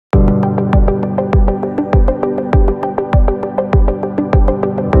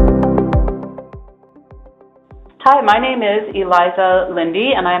Hi, my name is Eliza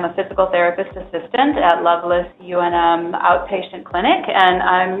Lindy, and I am a physical therapist assistant at Lovelace UNM Outpatient Clinic, and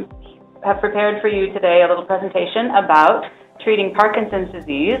I have prepared for you today a little presentation about treating Parkinson's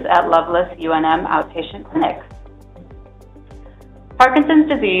disease at Lovelace UNM Outpatient Clinic. Parkinson's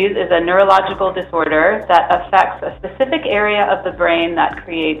disease is a neurological disorder that affects a specific area of the brain that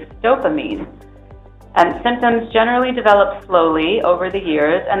creates dopamine. And symptoms generally develop slowly over the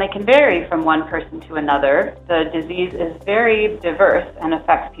years, and they can vary from one person to another. The disease is very diverse and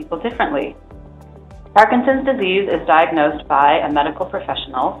affects people differently. Parkinson's disease is diagnosed by a medical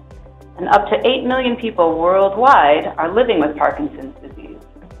professional, and up to 8 million people worldwide are living with Parkinson's disease.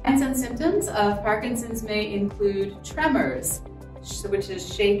 Signs and symptoms of Parkinson's may include tremors, which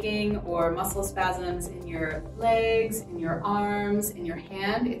is shaking or muscle spasms in your legs, in your arms, in your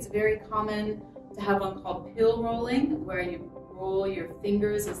hand. It's very common to have one called pill rolling, where you roll your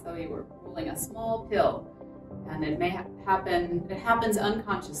fingers as though you were rolling a small pill. And it happens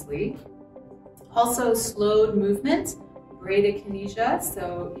unconsciously. Also slowed movement, bradykinesia,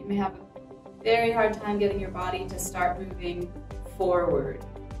 so you may have a very hard time getting your body to start moving forward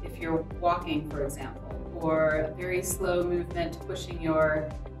if you're walking, for example, or very slow movement pushing your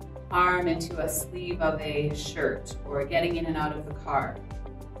arm into a sleeve of a shirt or getting in and out of the car.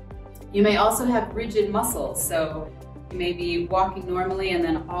 You may also have rigid muscles, so you may be walking normally and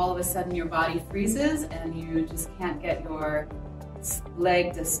then all of a sudden your body freezes and you just can't get your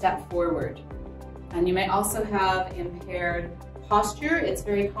leg to step forward. And you may also have impaired posture. It's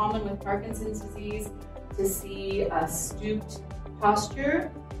very common with Parkinson's disease to see a stooped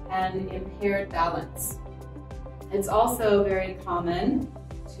posture and impaired balance. It's also very common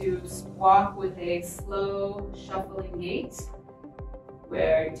to walk with a slow shuffling gait,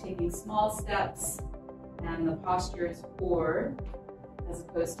 where you're taking small steps and the posture is poor as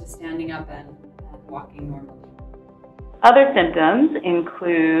opposed to standing up and walking normally. Other symptoms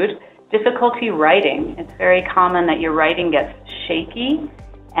include difficulty writing. It's very common that your writing gets shaky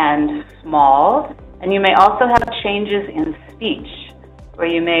and small, and you may also have changes in speech, where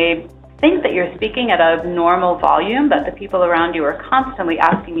you may think that you're speaking at a normal volume, but the people around you are constantly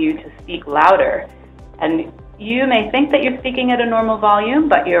asking you to speak louder. And you may think that you're speaking at a normal volume,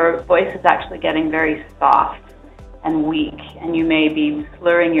 but your voice is actually getting very soft and weak, and you may be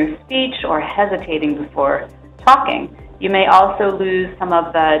slurring your speech or hesitating before talking. You may also lose some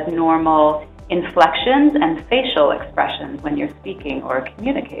of the normal inflections and facial expressions when you're speaking or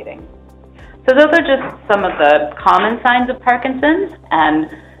communicating. So those are just some of the common signs of Parkinson's, and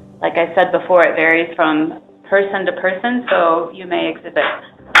like I said before, it varies from person to person, so you may exhibit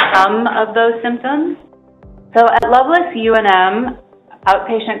some of those symptoms. So at Lovelace UNM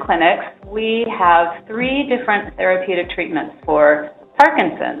Outpatient Clinics, we have 3 different therapeutic treatments for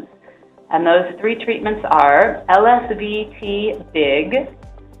Parkinson's. And those 3 treatments are LSVT Big,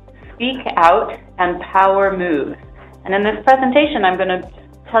 Speak Out, and Power Moves. And in this presentation, I'm going to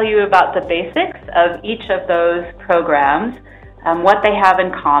tell you about the basics of each of those programs, what they have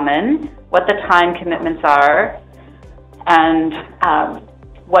in common, what the time commitments are, and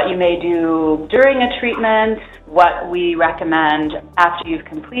what you may do during a treatment, what we recommend after you've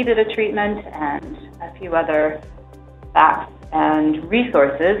completed a treatment, and a few other facts and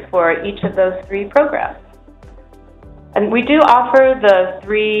resources for each of those 3 programs. And we do offer the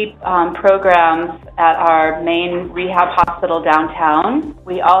 3 programs at our main rehab hospital downtown.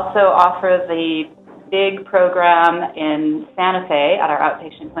 We also offer the Big program in Santa Fe at our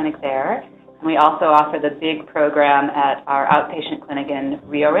outpatient clinic there. And we also offer the Big program at our outpatient clinic in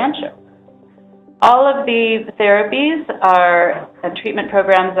Rio Rancho. All of the therapies and treatment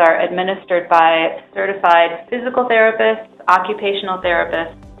programs are administered by certified physical therapists, occupational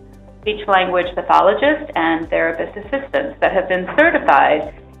therapists, speech-language pathologists, and therapist assistants that have been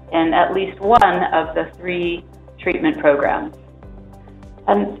certified in at least one of the 3 treatment programs.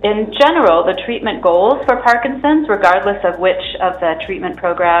 And in general, the treatment goals for Parkinson's, regardless of which of the treatment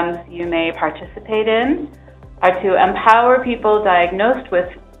programs you may participate in, are to empower people diagnosed with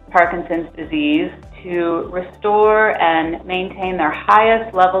Parkinson's disease to restore and maintain their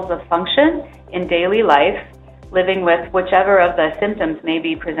highest levels of function in daily life, living with whichever of the symptoms may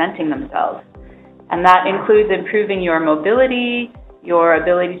be presenting themselves. And that includes improving your mobility, your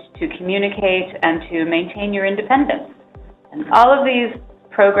ability to communicate, and to maintain your independence. And all of these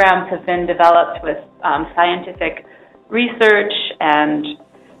programs have been developed with scientific research and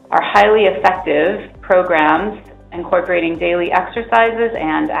are highly effective programs incorporating daily exercises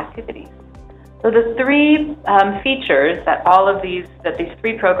and activities. So the 3 features that these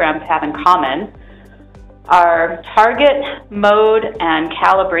 3 programs have in common are target, mode, and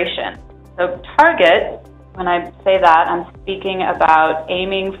calibration. So target when I say that, I'm speaking about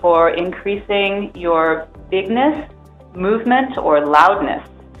aiming for increasing your bigness, movement, or loudness.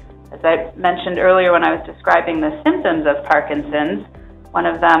 As I mentioned earlier when I was describing the symptoms of Parkinson's, one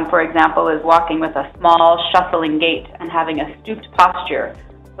of them, for example, is walking with a small, shuffling gait and having a stooped posture.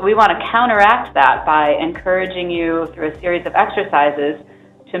 So we want to counteract that by encouraging you through a series of exercises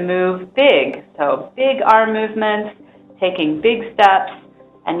to move big. So big arm movements, taking big steps,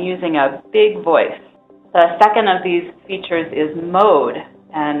 and using a big voice. The second of these features is mode,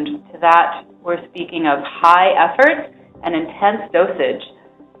 and to that we're speaking of high effort and intense dosage.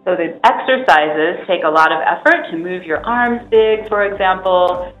 So the exercises take a lot of effort to move your arms big, for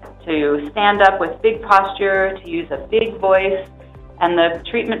example, to stand up with big posture, to use a big voice, and the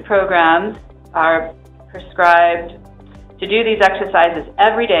treatment programs are prescribed to do these exercises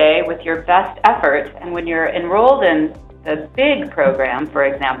every day with your best effort. And when you're enrolled in the big program, for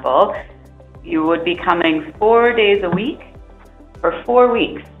example, you would be coming 4 days a week for 4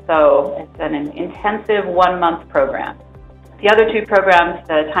 weeks. So it's an intensive 1-month program. The other two programs,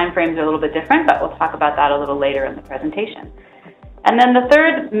 the time frames are a little bit different, but we'll talk about that a little later in the presentation. And then the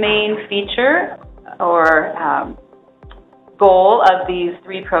third main feature or goal of these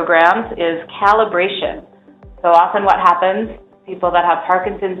 3 programs is calibration. So often what happens, people that have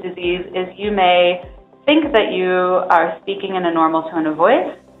Parkinson's disease, is you may think that you are speaking in a normal tone of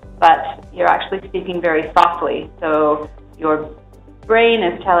voice, but you're actually speaking very softly. So your brain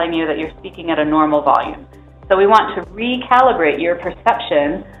is telling you that you're speaking at a normal volume. So we want to recalibrate your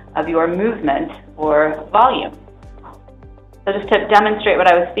perception of your movement or volume. So just to demonstrate what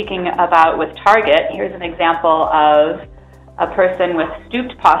I was speaking about with target, here's an example of a person with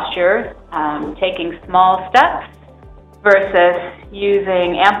stooped posture taking small steps versus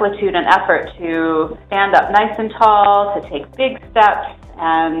using amplitude and effort to stand up nice and tall, to take big steps,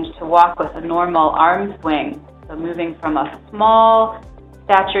 and to walk with a normal arm swing. So moving from a small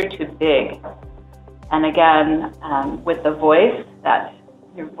stature to big. And again, with the voice, that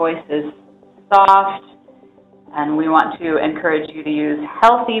your voice is soft, and we want to encourage you to use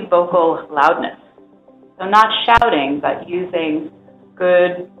healthy vocal loudness. So not shouting, but using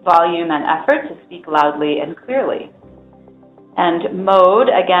good volume and effort to speak loudly and clearly. And mode,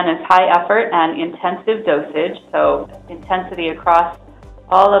 again, is high effort and intensive dosage, so intensity across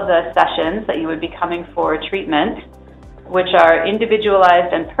all of the sessions that you would be coming for treatment, which are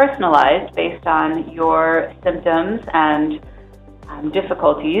individualized and personalized based on your symptoms and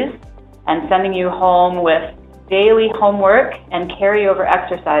difficulties, and sending you home with daily homework and carryover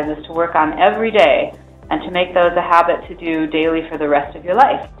exercises to work on every day and to make those a habit to do daily for the rest of your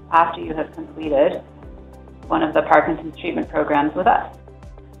life after you have completed one of the Parkinson's treatment programs with us.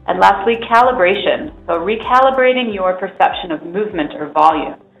 And lastly, calibration. So recalibrating your perception of movement or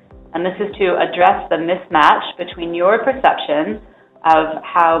volume. And this is to address the mismatch between your perception of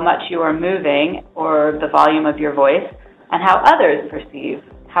how much you are moving or the volume of your voice and how others perceive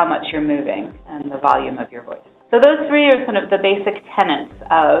how much you're moving and the volume of your voice. So those 3 are kind of the basic tenets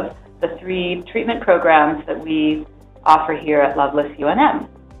of the 3 treatment programs that we offer here at Loveless UNM.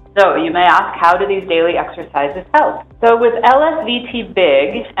 So you may ask, how do these daily exercises help? So with LSVT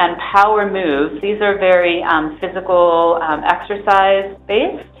Big and Power Moves, these are very physical exercise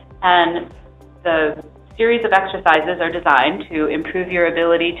based, and the series of exercises are designed to improve your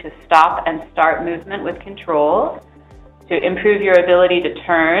ability to stop and start movement with control, to improve your ability to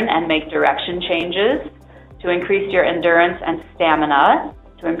turn and make direction changes, to increase your endurance and stamina,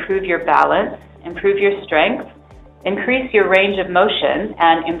 to improve your balance, improve your strength, increase your range of motion,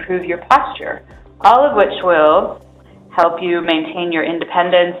 and improve your posture, all of which will help you maintain your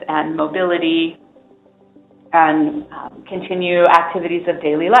independence and mobility and continue activities of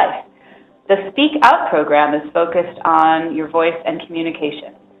daily life. The Speak Out program is focused on your voice and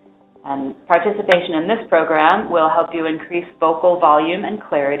communication. And participation in this program will help you increase vocal volume and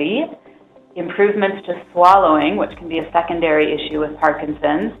clarity, improvements to swallowing, which can be a secondary issue with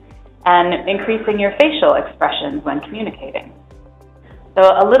Parkinson's, and increasing your facial expressions when communicating. So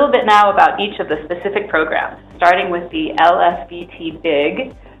a little bit now about each of the specific programs, starting with the LSVT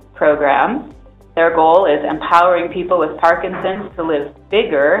Big program. Their goal is empowering people with Parkinson's to live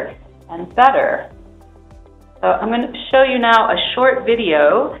bigger and better. So I'm going to show you now a short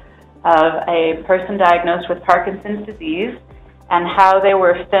video of a person diagnosed with Parkinson's disease and how they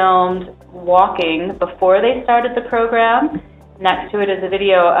were filmed walking before they started the program. Next to it is a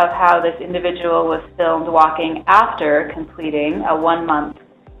video of how this individual was filmed walking after completing a 1-month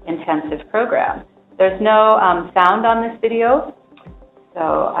intensive program. There's no sound on this video, so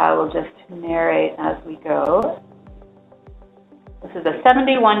I will just narrate as we go. This is a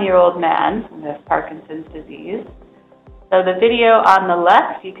 71-year-old man with Parkinson's disease. So the video on the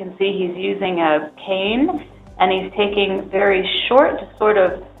left, you can see he's using a cane, and he's taking very short, sort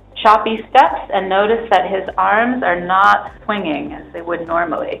of choppy steps, and notice that his arms are not swinging as they would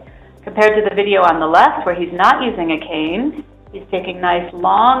normally. Compared to the video on the left, where he's not using a cane, he's taking nice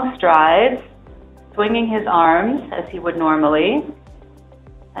long strides, swinging his arms as he would normally.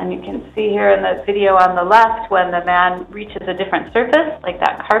 And you can see here in the video on the left, when the man reaches a different surface, like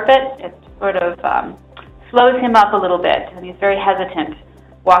that carpet, it sort of slows him up a little bit, and he's very hesitant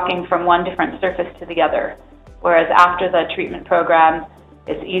walking from one different surface to the other. Whereas after the treatment program,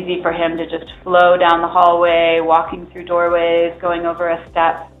 it's easy for him to just flow down the hallway, walking through doorways, going over a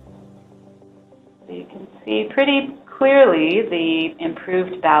step. So you can see pretty clearly the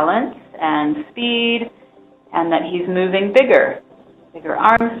improved balance and speed, and that he's moving bigger. Bigger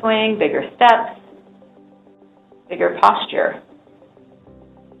arm swing, bigger steps, bigger posture.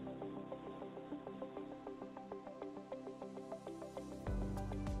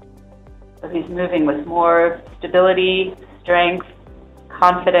 So he's moving with more stability, strength,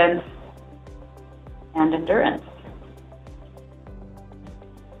 confidence, and endurance.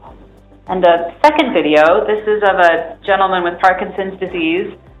 And the second video, this is of a gentleman with Parkinson's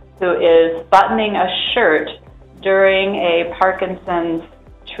disease who is buttoning a shirt during a Parkinson's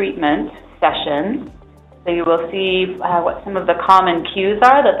treatment session. So you will see what some of the common cues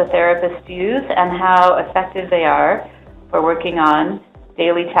are that the therapists use and how effective they are for working on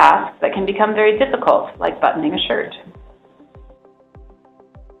daily tasks that can become very difficult, like buttoning a shirt.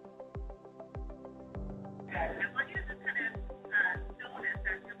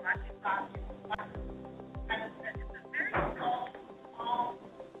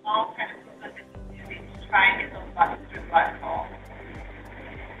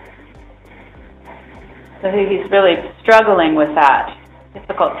 So he's really struggling with that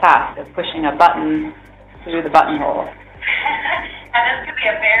difficult task of pushing a button through the buttonhole. And this could be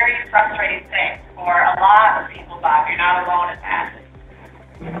a very frustrating thing for a lot of people, Bob. You're not alone in that.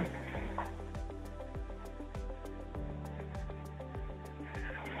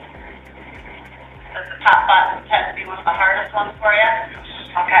 Does the top button tend to be one of the hardest ones for you?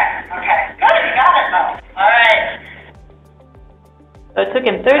 Okay. Good, you got it though. All right. So it took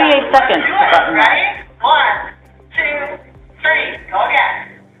him 38 seconds to button that. Ready? 1, 2, 3. Go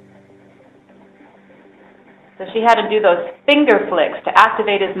again. So she had to do those finger flicks to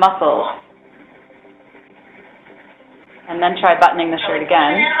activate his muscles. And then try buttoning the shirt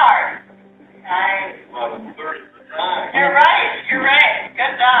again. Hard. Nice. You're right.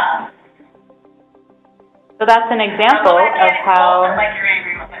 Good job. So that's an example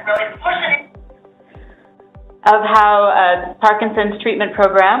of how a Parkinson's treatment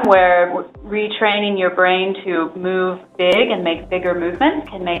program where retraining your brain to move big and make bigger movements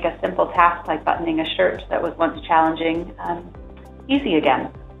can make a simple task like buttoning a shirt that was once challenging easy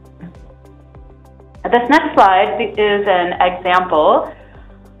again. This next slide is an example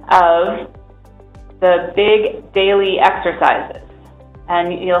of the big daily exercises.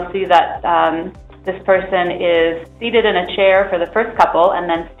 And you'll see that this person is seated in a chair for the first couple and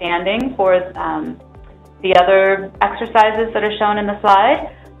then standing for the other exercises that are shown in the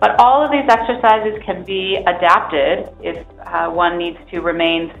slide. But all of these exercises can be adapted if one needs to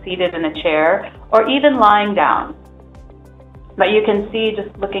remain seated in a chair or even lying down. But you can see,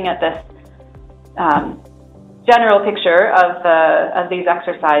 just looking at this general picture of these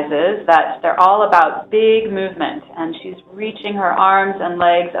exercises, that they're all about big movement, and she's reaching her arms and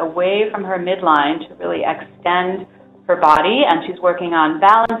legs away from her midline to really extend her body, and she's working on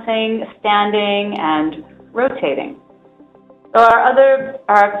balancing, standing, and rotating. So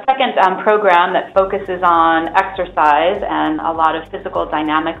our second program that focuses on exercise and a lot of physical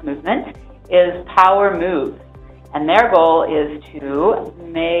dynamic movement is Power Moves, and their goal is to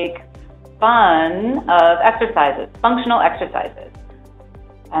make fun of exercises, functional exercises.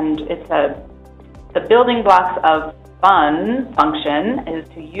 And it's the building blocks of fun function is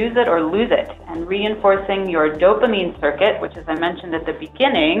to use it or lose it, and reinforcing your dopamine circuit, which, as I mentioned at the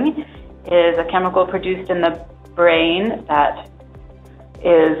beginning, is a chemical produced in the brain that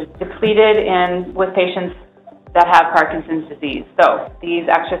is depleted with patients that have Parkinson's disease. So these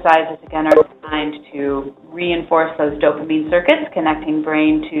exercises, again, are designed to reinforce those dopamine circuits, connecting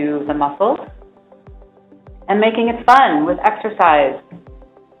brain to the muscles, and making it fun with exercise.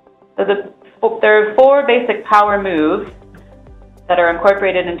 So there are 4 basic power moves that are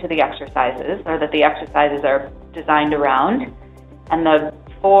incorporated into the exercises, or that the exercises are designed around. And the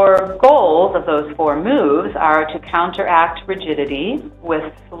 4 goals of those 4 moves are to counteract rigidity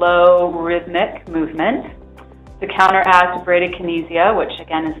with slow, rhythmic movement, to counteract bradykinesia, which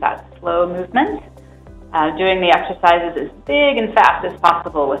again is that slow movement. Doing the exercises as big and fast as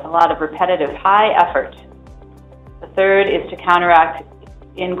possible with a lot of repetitive high effort. The third is to counteract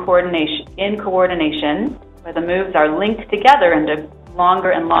in coordination, where the moves are linked together into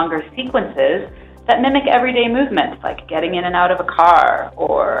longer and longer sequences that mimic everyday movements, like getting in and out of a car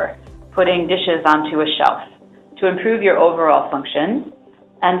or putting dishes onto a shelf, to improve your overall function.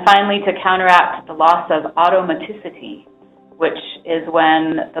 And finally, to counteract the loss of automaticity, which is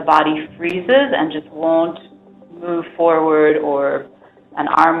when the body freezes and just won't move forward, or an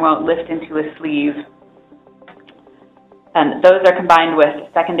arm won't lift into a sleeve. And those are combined with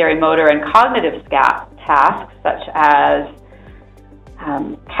secondary motor and cognitive tasks, such as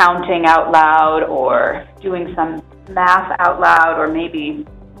counting out loud, or doing some math out loud, or maybe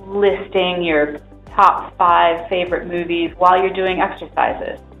listing your top 5 favorite movies while you're doing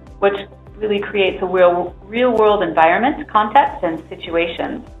exercises, which really creates a real-world environment, context, and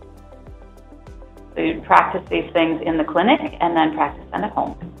situations. So you practice these things in the clinic and then practice them at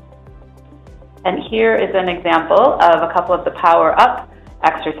home. And here is an example of a couple of the Power Up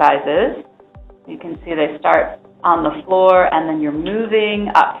exercises. You can see they start on the floor, and then you're moving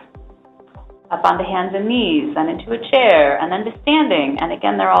up onto hands and knees, then into a chair, and then to standing. And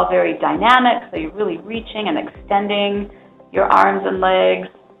again, they're all very dynamic, so you're really reaching and extending your arms and legs,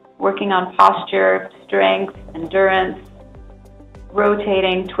 working on posture, strength, endurance,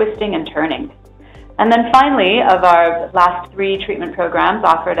 rotating, twisting, and turning. And then finally, of our last 3 treatment programs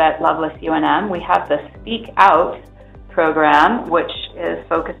offered at Loveless UNM, we have the Speak Out program, which is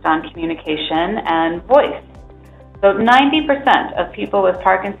focused on communication and voice. So 90% of people with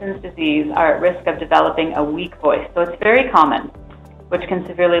Parkinson's disease are at risk of developing a weak voice. So it's very common, which can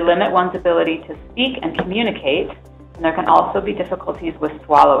severely limit one's ability to speak and communicate. And there can also be difficulties with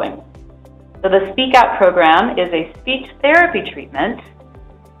swallowing. So the Speak Out program is a speech therapy treatment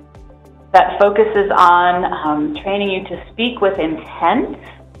that focuses on training you to speak with intent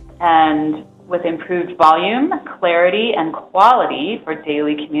and with improved volume, clarity, and quality for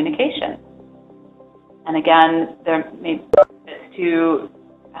daily communication. And again, there may be benefits to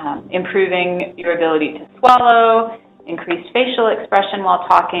improving your ability to swallow, increased facial expression while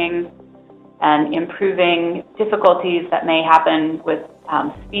talking, and improving difficulties that may happen with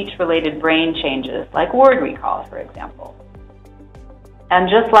speech-related brain changes, like word recall, for example. And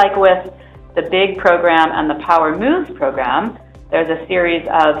just like with the BIG program and the Power Moves program, there's a series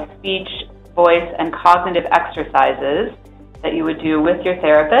of speech, voice, and cognitive exercises that you would do with your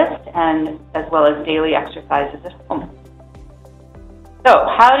therapist, and as well as daily exercises at home. So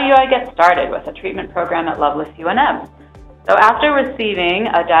how do I get started with a treatment program at Loveless UNM? So after receiving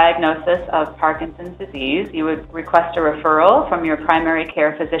a diagnosis of Parkinson's disease, you would request a referral from your primary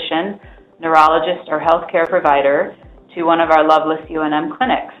care physician, neurologist, or healthcare provider to one of our Loveless UNM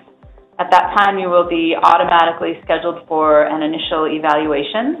clinics. At that time, you will be automatically scheduled for an initial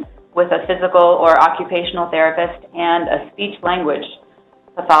evaluation with a physical or occupational therapist and a speech-language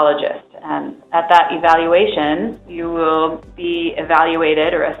pathologist. And at that evaluation, you will be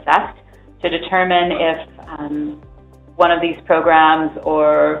evaluated or assessed to determine if one of these programs,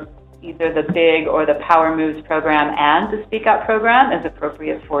 or either the BIG or the Power Moves program and the Speak Out program, is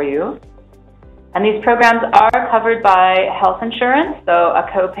appropriate for you. And these programs are covered by health insurance, so a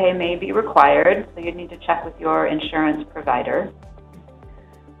copay may be required, so you'd need to check with your insurance provider.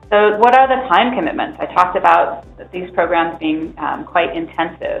 So what are the time commitments? I talked about these programs being quite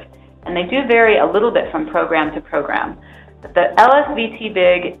intensive, and they do vary a little bit from program to program. But the LSVT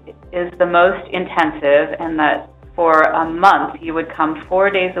BIG is the most intensive in that for a month you would come 4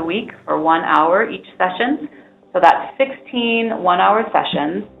 days a week for 1 hour each session. So that's 16 one-hour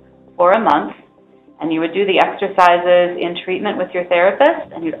sessions for a month, and you would do the exercises in treatment with your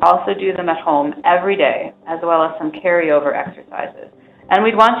therapist, and you'd also do them at home every day, as well as some carryover exercises. And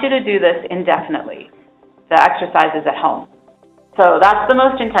we'd want you to do this indefinitely, the exercises at home. So that's the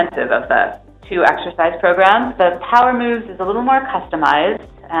most intensive of the 2 exercise programs. The Power Moves is a little more customized,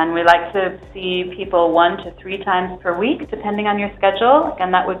 and we like to see people 1 to 3 times per week, depending on your schedule.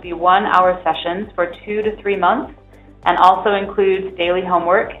 Again, that would be 1-hour sessions for 2 to 3 months, and also includes daily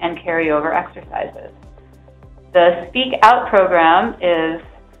homework and carryover exercises. The Speak Out program is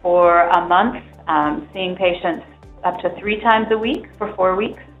for a month, seeing patients up to 3 times a week for 4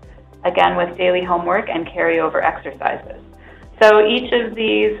 weeks, again with daily homework and carryover exercises. So each of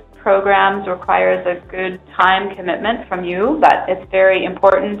these programs requires a good time commitment from you, but it's very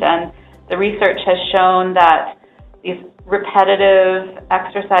important, and the research has shown that these repetitive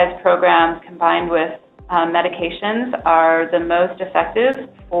exercise programs combined with medications are the most effective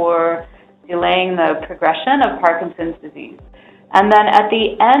for delaying the progression of Parkinson's disease. And then at the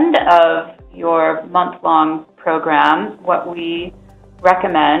end of your month-long program, what we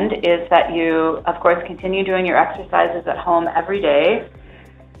recommend is that you, of course, continue doing your exercises at home every day.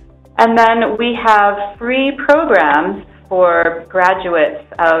 And then we have free programs for graduates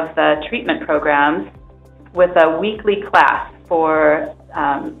of the treatment programs with a weekly class. For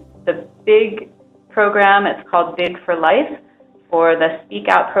the big program, it's called Big for Life. For the Speak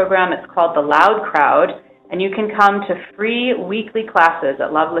Out program, it's called the Loud Crowd. And you can come to free weekly classes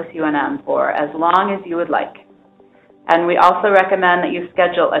at Loveless UNM for as long as you would like. And we also recommend that you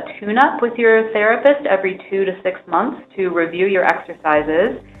schedule a tune-up with your therapist every 2 to 6 months to review your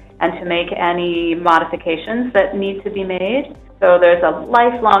exercises and to make any modifications that need to be made. So there's a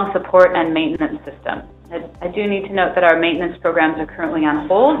lifelong support and maintenance system. I do need to note that our maintenance programs are currently on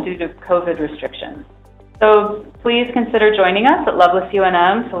hold due to COVID restrictions. So please consider joining us at Loveless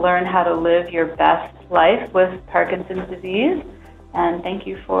UNM to learn how to live your best life with Parkinson's disease. And thank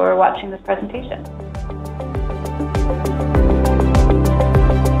you for watching this presentation.